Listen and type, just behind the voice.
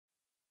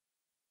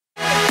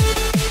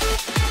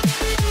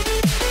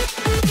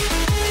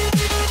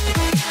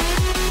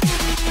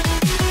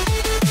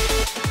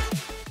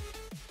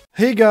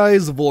Hey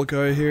guys,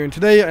 Volkar here, and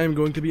today I am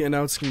going to be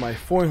announcing my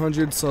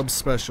 400 sub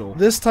special.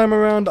 This time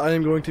around, I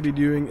am going to be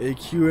doing a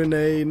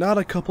Q&A, not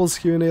a couples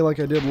Q&A like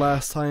I did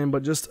last time,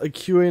 but just a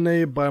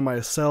Q&A by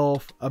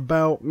myself,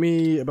 about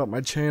me, about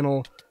my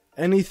channel,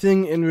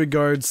 anything in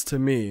regards to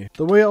me.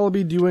 The way I'll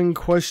be doing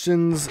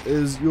questions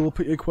is you'll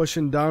put your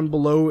question down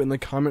below in the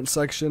comment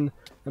section,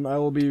 and I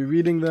will be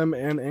reading them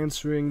and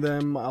answering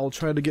them. I'll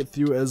try to get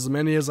through as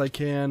many as I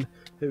can.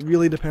 It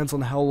really depends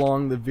on how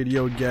long the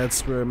video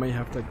gets, where I might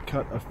have to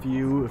cut a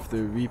few if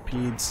they're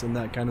repeats and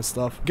that kind of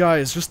stuff.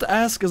 Guys, just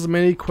ask as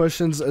many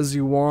questions as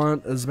you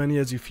want, as many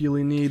as you feel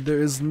you need.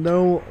 There is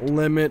no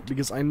limit,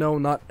 because I know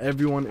not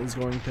everyone is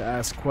going to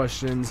ask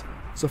questions.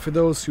 So for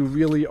those who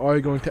really are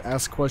going to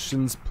ask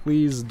questions,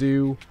 please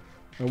do.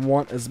 I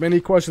want as many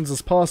questions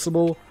as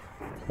possible,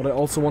 but I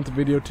also want the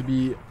video to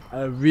be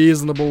a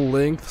reasonable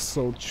length,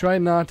 so try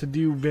not to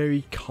do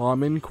very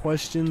common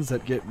questions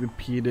that get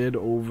repeated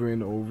over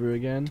and over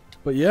again.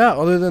 But yeah,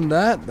 other than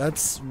that,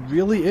 that's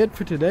really it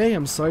for today.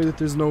 I'm sorry that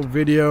there's no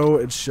video,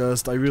 it's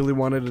just I really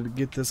wanted to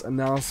get this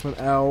announcement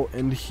out,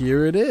 and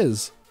here it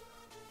is.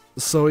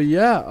 So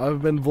yeah,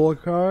 I've been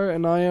Volkar,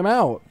 and I am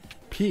out.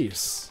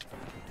 Peace.